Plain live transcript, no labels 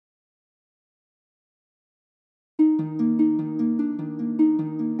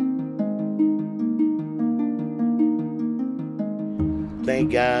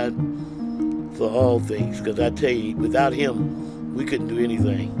thank God for all things, because I tell you, without him, we couldn't do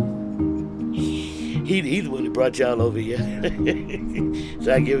anything. He's the one that brought y'all over here.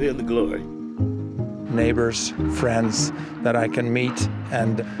 So I give him the glory. Neighbors, friends that I can meet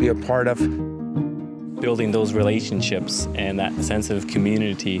and be a part of. Building those relationships and that sense of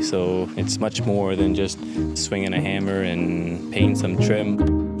community, so it's much more than just swinging a hammer and painting some trim.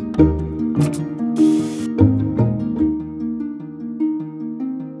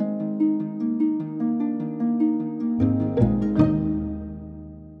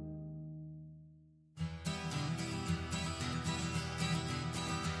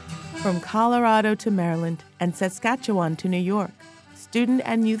 From Colorado to Maryland and Saskatchewan to New York, student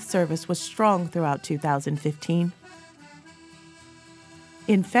and youth service was strong throughout 2015.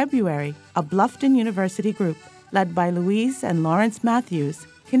 In February, a Bluffton University group, led by Louise and Lawrence Matthews,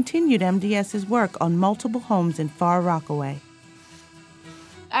 continued MDS's work on multiple homes in Far Rockaway.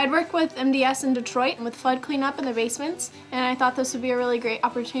 I'd worked with MDS in Detroit with flood cleanup in the basements, and I thought this would be a really great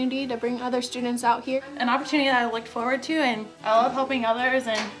opportunity to bring other students out here. An opportunity that I looked forward to, and I love helping others,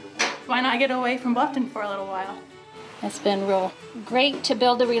 and why not get away from Bluffton for a little while? It's been real great to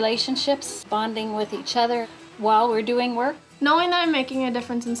build the relationships, bonding with each other while we're doing work. Knowing that I'm making a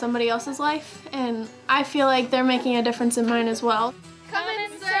difference in somebody else's life, and I feel like they're making a difference in mine as well. Come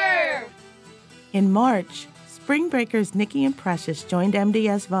and serve! In March, Spring Breakers Nikki and Precious joined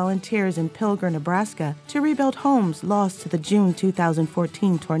MDS volunteers in Pilger, Nebraska to rebuild homes lost to the June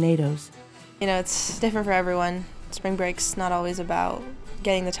 2014 tornadoes. You know, it's different for everyone. Spring break's not always about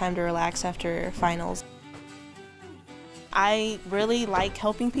getting the time to relax after finals. I really like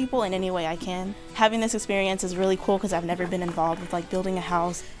helping people in any way I can. Having this experience is really cool because I've never been involved with building a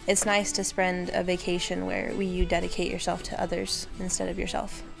house. It's nice to spend a vacation where you dedicate yourself to others instead of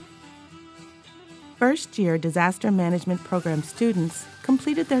yourself. First-year disaster management program students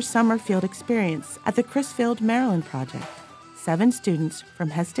completed their summer field experience at the Crisfield, Maryland project. 7 students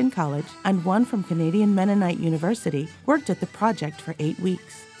from Heston College and 1 from Canadian Mennonite University worked at the project for 8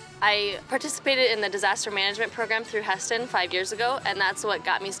 weeks. I participated in the disaster management program through Heston 5 years ago, and that's what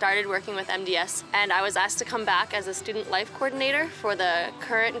got me started working with MDS. And I was asked to come back as a student life coordinator for the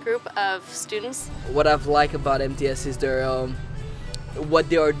current group of students. What I've liked about MDS is what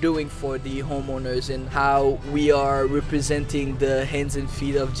they are doing for the homeowners and how we are representing the hands and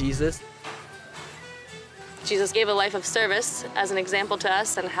feet of Jesus. Jesus gave a life of service as an example to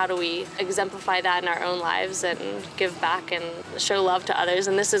us, and how do we exemplify that in our own lives and give back and show love to others,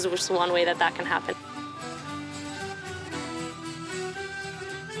 and this is just one way that that can happen.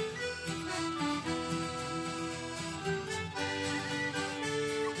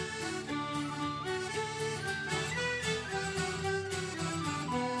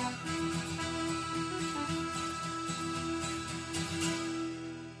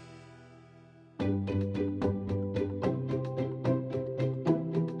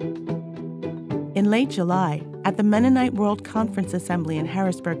 In late July, at the Mennonite World Conference Assembly in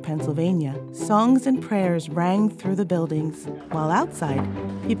Harrisburg, Pennsylvania, songs and prayers rang through the buildings, while outside,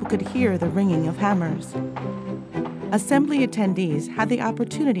 people could hear the ringing of hammers. Assembly attendees had the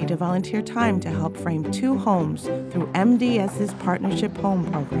opportunity to volunteer time to help frame 2 homes through MDS's Partnership Home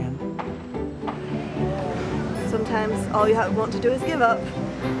program. Sometimes all you want to do is give up.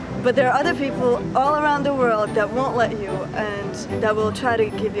 But there are other people all around the world that won't let you and that will try to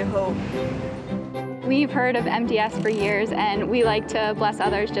give you hope. We've heard of MDS for years, and we like to bless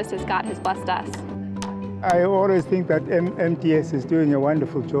others just as God has blessed us. I always think that MDS is doing a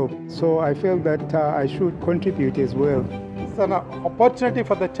wonderful job, so I feel that I should contribute as well. It's an opportunity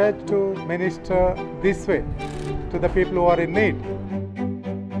for the church to minister this way to the people who are in need.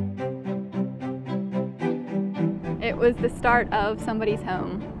 It was the start of somebody's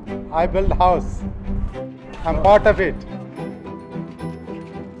home. I build a house. I'm part of it.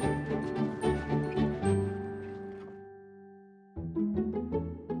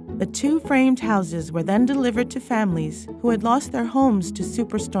 The 2 framed houses were then delivered to families who had lost their homes to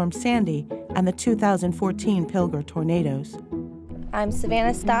Superstorm Sandy and the 2014 Pilger tornadoes. I'm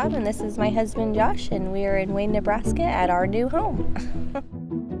Savannah Staub, and this is my husband Josh, and we are in Wayne, Nebraska at our new home.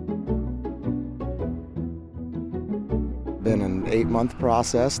 Been an 8-month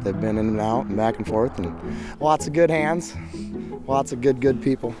process. They've been in and out and back and forth, and lots of good hands, lots of good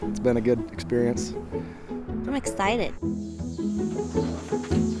people. It's been a good experience. I'm excited.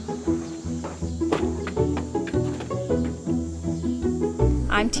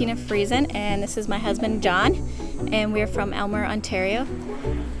 I'm Tina Friesen, and this is my husband John, and we're from Elmer, Ontario.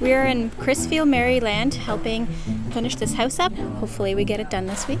 We're in Crisfield, Maryland, helping finish this house up. Hopefully we get it done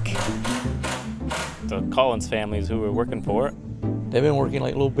this week. The Collins families who we're working for, They've been working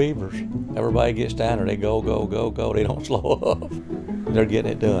like little beavers. Everybody gets down there, they go, go, go, go. They don't slow up. They're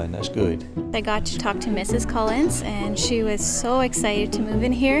getting it done. That's good. I got to talk to Mrs. Collins, and she was so excited to move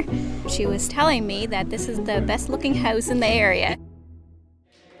in here. She was telling me that this is the best looking house in the area.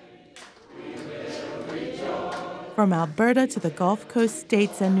 From Alberta to the Gulf Coast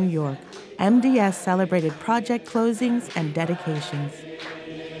states and New York, MDS celebrated project closings and dedications.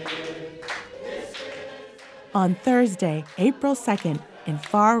 On Thursday, April 2nd, in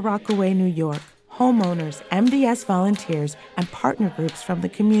far Rockaway, New York, homeowners, MDS volunteers, and partner groups from the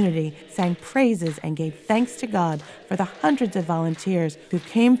community sang praises and gave thanks to God for the hundreds of volunteers who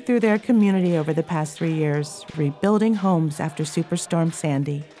came through their community over the past 3 years, rebuilding homes after Superstorm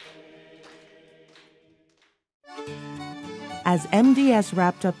Sandy. As MDS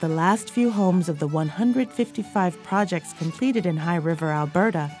wrapped up the last few homes of the 155 projects completed in High River,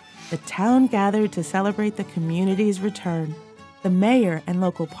 Alberta, the town gathered to celebrate the community's return. The mayor and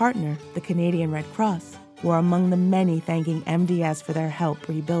local partner, the Canadian Red Cross, were among the many thanking MDS for their help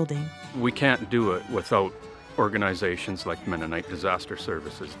rebuilding. We can't do it without organizations like Mennonite Disaster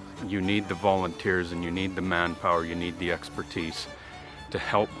Services. You need the volunteers and you need the manpower, you need the expertise to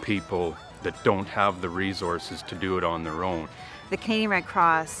help people that don't have the resources to do it on their own. The Canadian Red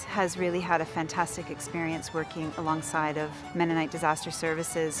Cross has really had a fantastic experience working alongside of Mennonite Disaster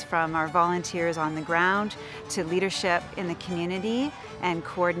Services, from our volunteers on the ground to leadership in the community and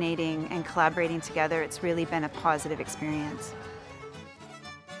coordinating and collaborating together. It's really been a positive experience.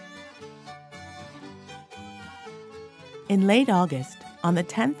 In late August, on the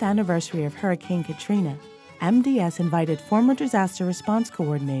 10th anniversary of Hurricane Katrina, MDS invited former disaster response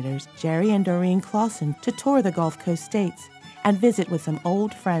coordinators Jerry and Doreen Clausen to tour the Gulf Coast states and visit with some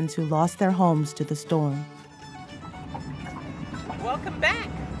old friends who lost their homes to the storm. Welcome back.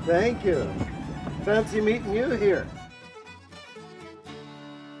 Thank you. Fancy meeting you here.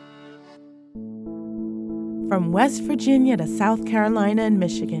 From West Virginia to South Carolina and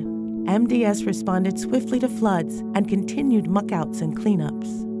Michigan, MDS responded swiftly to floods and continued muckouts and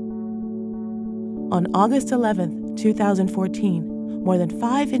cleanups. On August 11, 2014, more than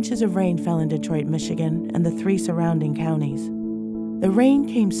 5 inches of rain fell in Detroit, Michigan, and the 3 surrounding counties. The rain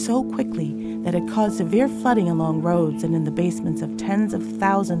came so quickly that it caused severe flooding along roads and in the basements of tens of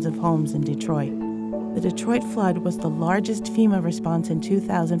thousands of homes in Detroit. The Detroit flood was the largest FEMA response in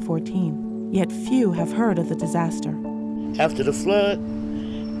 2014, yet few have heard of the disaster. After the flood,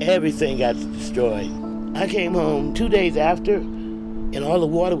 everything got destroyed. I came home 2 days after, and all the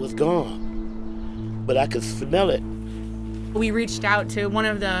water was gone, but I could smell it. We reached out to one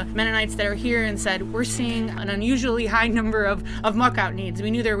of the Mennonites that are here and said, we're seeing an unusually high number of muck-out needs. We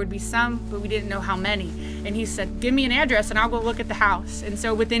knew there would be some, but we didn't know how many. And he said, give me an address and I'll go look at the house. And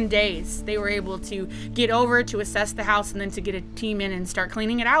so within days, they were able to get over to assess the house and then to get a team in and start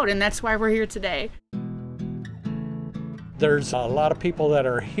cleaning it out. And that's why we're here today. There's a lot of people that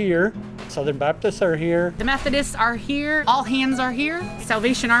are here. Southern Baptists are here. The Methodists are here. All hands are here.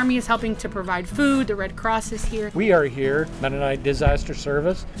 Salvation Army is helping to provide food. The Red Cross is here. We are here, Mennonite Disaster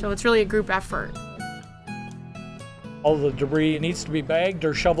Service. So it's really a group effort. All the debris needs to be bagged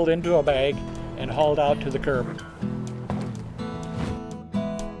or shoveled into a bag and hauled out to the curb.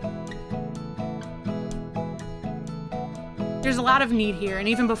 There's a lot of need here, and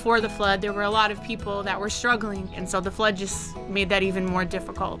even before the flood, there were a lot of people that were struggling, and so the flood just made that even more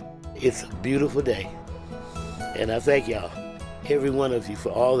difficult. It's a beautiful day, and I thank y'all, every one of you, for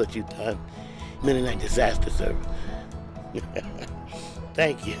all that you've done. Mennonite Disaster Service.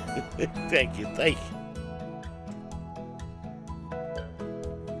 Thank you, thank you, thank you.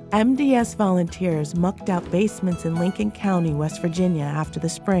 MDS volunteers mucked out basements in Lincoln County, West Virginia after the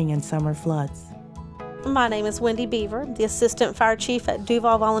spring and summer floods. My name is Wendy Beaver, the Assistant Fire Chief at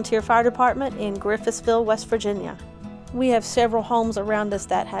Duval Volunteer Fire Department in Griffithsville, West Virginia. We have several homes around us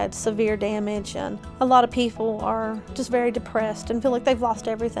that had severe damage, and a lot of people are just very depressed and feel like they've lost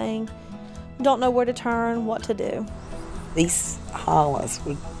everything, don't know where to turn, what to do. These hollows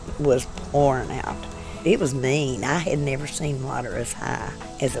was pouring out. It was mean. I had never seen water as high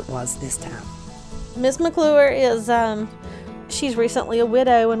as it was this time. Ms. McClure is she's recently a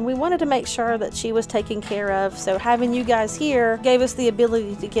widow, and we wanted to make sure that she was taken care of, so having you guys here gave us the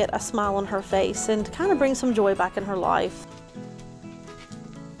ability to get a smile on her face and to kind of bring some joy back in her life.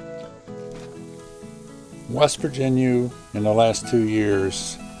 West Virginia in the last 2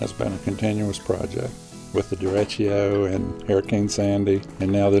 years has been a continuous project with the derecho and Hurricane Sandy and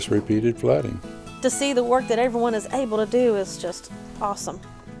now this repeated flooding. To see the work that everyone is able to do is just awesome.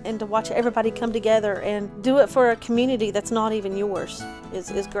 And to watch everybody come together and do it for a community that's not even yours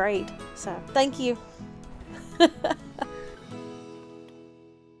is great. So thank you.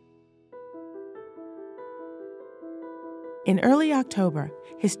 In early October,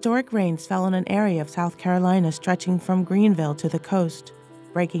 historic rains fell on an area of South Carolina stretching from Greenville to the coast,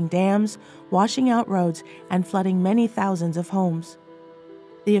 breaking dams, washing out roads, and flooding many thousands of homes.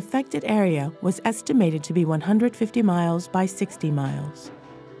 The affected area was estimated to be 150 miles by 60 miles.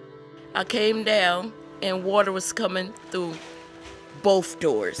 I came down and water was coming through both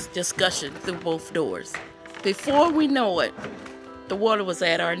doors, just gushing through both doors. Before we know it, the water was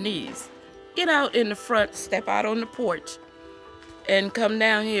at our knees. Get out in the front, step out on the porch, and come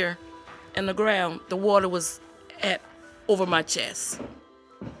down here in the ground. The water was at over my chest.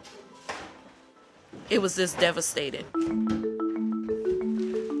 It was just devastated.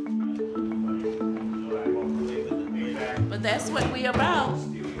 But that's what we about.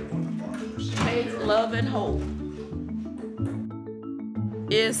 Faith, love, and hope.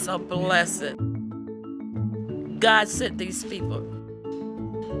 It's a blessing. God sent these people.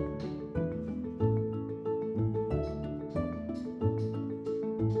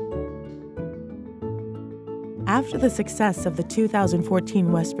 After the success of the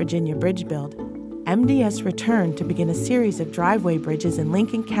 2014 West Virginia bridge build, MDS returned to begin a series of driveway bridges in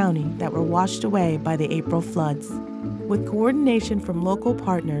Lincoln County that were washed away by the April floods. With coordination from local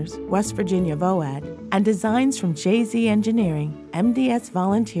partners, West Virginia VOAD, and designs from JZ Engineering, MDS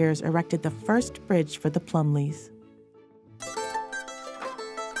volunteers erected the first bridge for the Plumleys.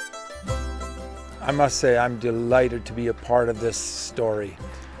 I must say I'm delighted to be a part of this story.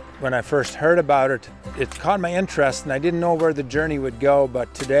 When I first heard about it, it caught my interest and I didn't know where the journey would go,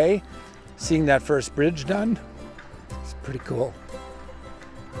 but today, seeing that first bridge done, it's pretty cool.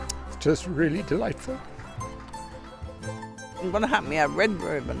 It's just really delightful. I'm gonna have me a red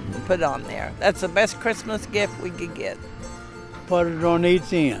ribbon and put on there. That's the best Christmas gift we could get. Put it on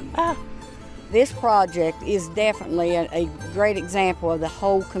each end. This project is definitely a great example of the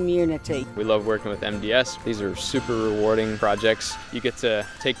whole community. We love working with MDS. These are super rewarding projects. You get to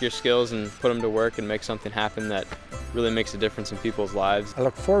take your skills and put them to work and make something happen that really makes a difference in people's lives. I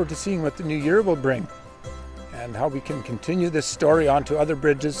look forward to seeing what the new year will bring and how we can continue this story onto other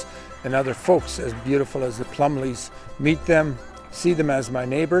bridges and other folks as beautiful as the Plumleys. Meet them, see them as my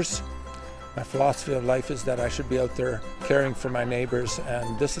neighbors. My philosophy of life is that I should be out there caring for my neighbors,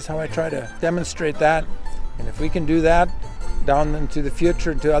 and this is how I try to demonstrate that. And if we can do that down into the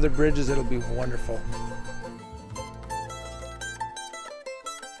future to other bridges, it'll be wonderful.